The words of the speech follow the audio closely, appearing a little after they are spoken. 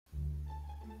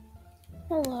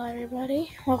Hello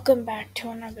everybody, welcome back to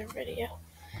another video.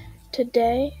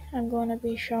 Today I'm going to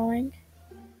be showing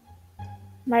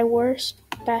my worst,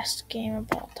 best game of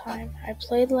all time. I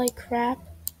played like crap,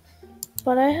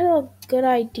 but I had good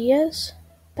ideas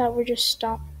that were just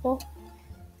stoppable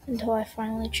until I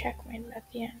finally checkmated at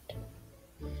the end.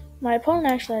 My opponent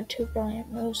actually had 2 brilliant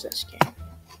moves this game.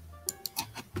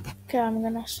 Okay, I'm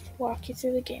going to walk you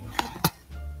through the game now.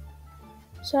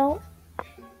 So,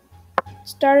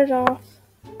 started off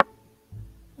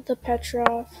with the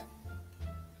Petrov.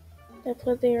 They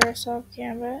played the Yarosov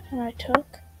Gambit, and I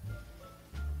took.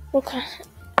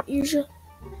 Usually,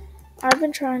 I've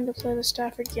been trying to play the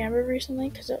Stafford Gambit recently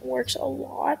because it works a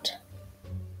lot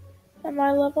at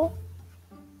my level.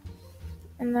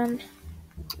 And then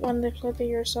when they play the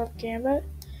Yarosov Gambit,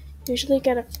 I usually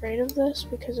get afraid of this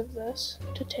because of this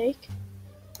to take.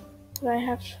 But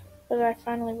I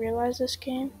finally realized this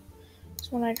game.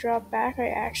 So when I drop back, I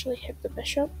actually hit the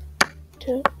bishop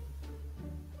too.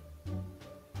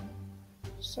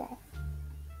 So,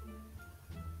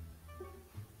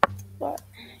 but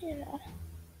you know.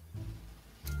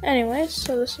 Anyways,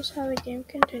 so this is how the game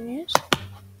continues.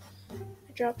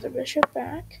 I drop the bishop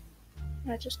back.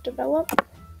 I just develop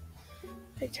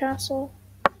a castle,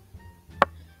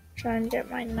 try and get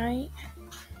my knight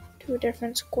to a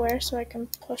different square so I can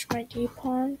push my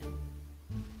d-pawn,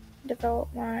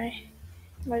 develop my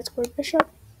light squared bishop.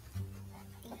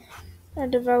 I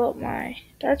developed my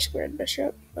dark squared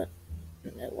bishop, but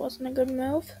it wasn't a good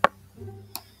move.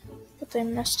 But they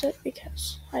missed it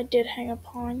because I did hang a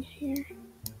pawn here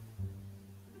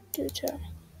due to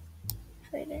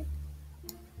trading.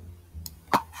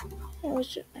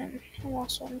 And I'm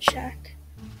also in check.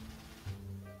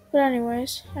 But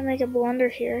anyways, I make a blunder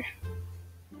here.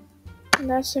 And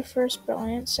that's their first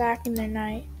brilliant, sacking their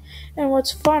knight. And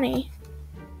what's funny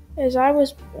is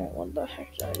what the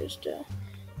heck did I just do?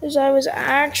 I was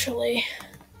actually,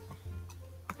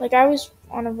 I was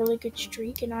on a really good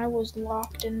streak and I was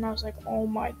locked in and I was like, oh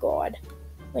my god.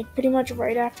 Pretty much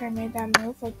right after I made that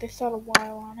move, they thought a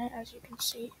while on it, as you can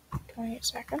see, 28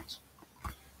 seconds.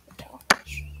 The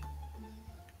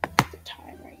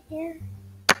time right here.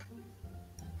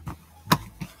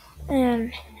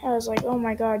 And I was like, oh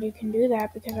my god, you can do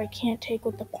that because I can't take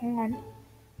with the pawn.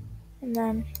 And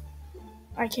then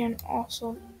I can't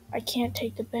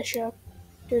take the bishop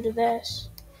due to this.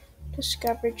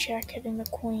 Discovered check hitting the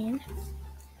queen.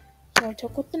 So I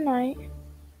took with the knight.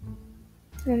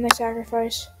 And then they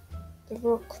sacrifice the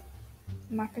rook.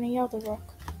 I'm not going to yell the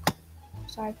rook,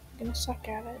 so I'm going to suck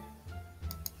at it.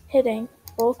 Hitting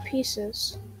both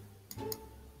pieces.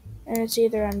 And it's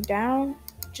either I'm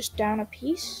just down a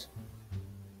piece,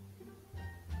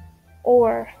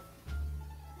 or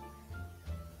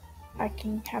I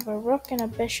can have a rook and a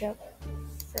bishop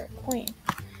for a queen,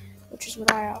 which is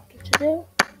what I opted to do.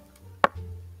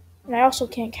 And I also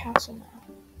can't castle now.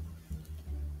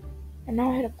 And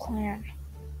now I had a plan.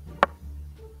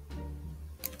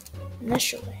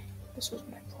 Initially, this was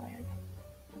my plan.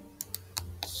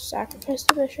 Sacrifice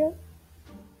the bishop.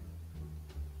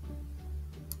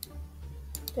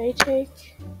 They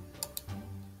take,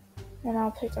 and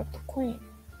I'll pick up the queen.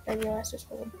 I realized this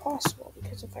was impossible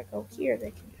because if I go here, they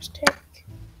can just take.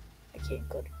 I can't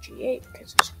go to g8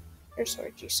 because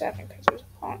g7 because there's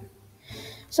a pawn.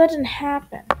 So that didn't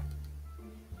happen.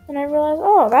 And I realized,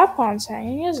 oh, that pawn's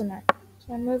hanging, isn't it?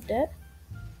 So I moved it.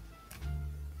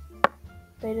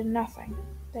 They did nothing.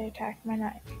 They attacked my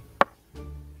knight.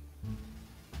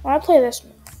 When I play this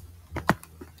move,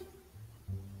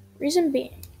 reason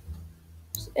being,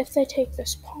 if they take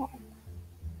this pawn,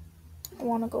 I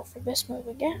want to go for this move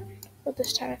again. But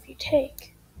this time if you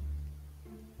take,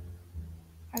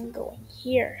 I'm going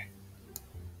here.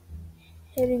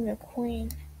 Hitting the queen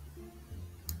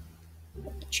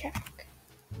with the check.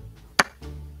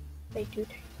 They do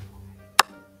take the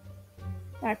pawn.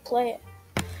 And I play it.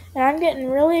 And I'm getting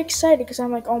really excited because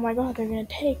I'm like, oh my god, they're going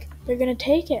to take. They're going to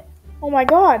take it. Oh my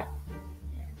god.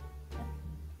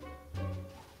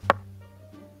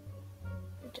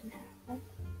 It didn't happen.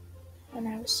 And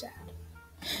I was sad.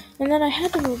 And then I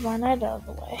had to move my knight out of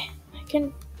the way. I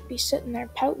couldn't be sitting there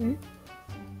pouting.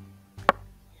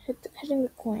 Hitting the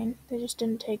queen. They just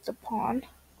didn't take the pawn.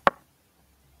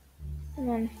 And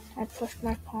then I pushed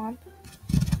my pawn,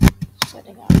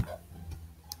 setting up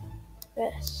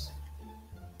this.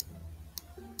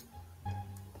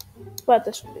 But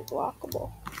this would be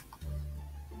blockable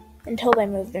until they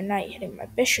move their knight, hitting my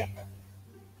bishop.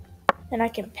 And I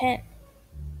can pin.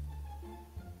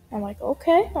 I'm like,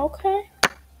 okay.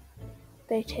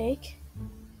 They take.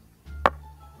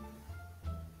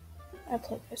 I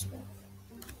play this move.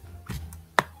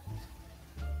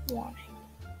 Wanting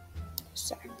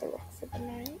Sack the rook for the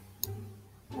knight.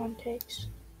 Pawn takes.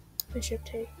 Bishop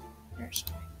takes.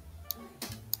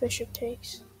 Bishop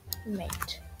takes.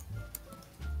 Mate.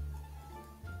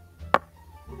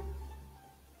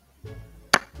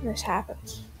 This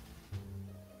happens.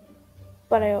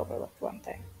 But I overlooked one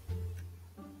thing.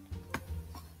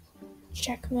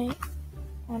 Checkmate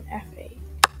on f8.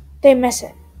 They miss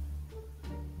it.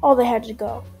 All they had to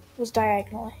go was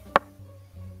diagonally.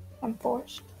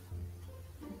 Unforced.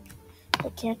 They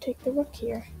can't take the rook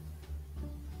here.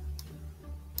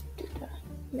 Do the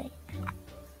mate.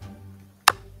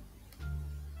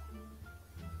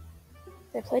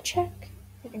 They play check,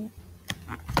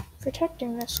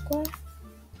 protecting this square.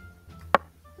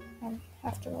 And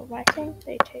after my king,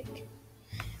 they take.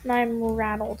 And I'm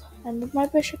rattled. I move my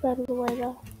bishop out of the way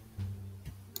though.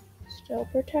 Still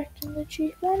protecting the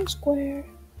g1 square.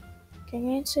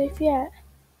 King ain't safe yet.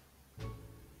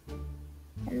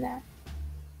 And then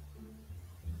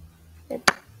they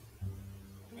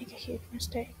make a huge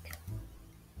mistake.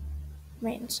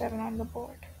 Mate and 7 on the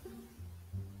board.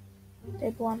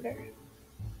 They blunder.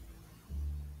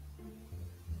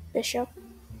 Bishop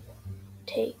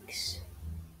takes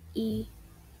e4.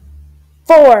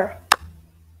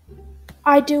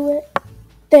 I do it.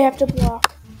 They have to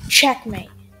block. Checkmate.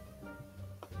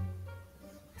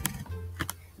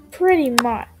 Pretty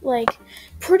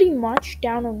much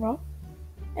down a rook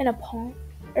and a pawn.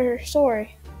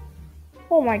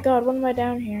 Oh my god, what am I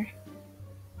down here?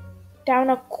 Down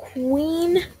a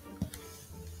queen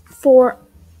for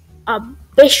a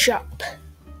bishop.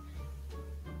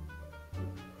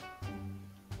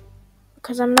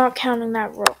 Because I'm not counting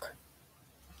that rook.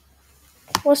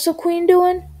 What's the queen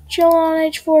doing? Chilling on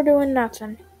h4 doing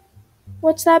nothing.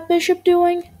 What's that bishop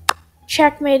doing?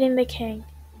 Checkmating the king.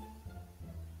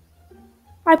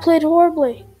 I played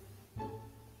horribly.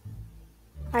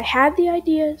 I had the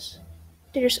ideas.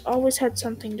 They just always had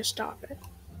something to stop it.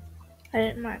 I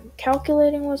didn't mind.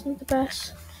 Calculating wasn't the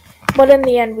best. But in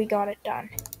the end, we got it done.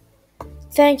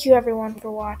 Thank you everyone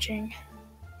for watching.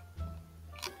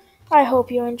 I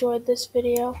hope you enjoyed this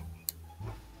video.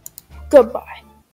 Goodbye.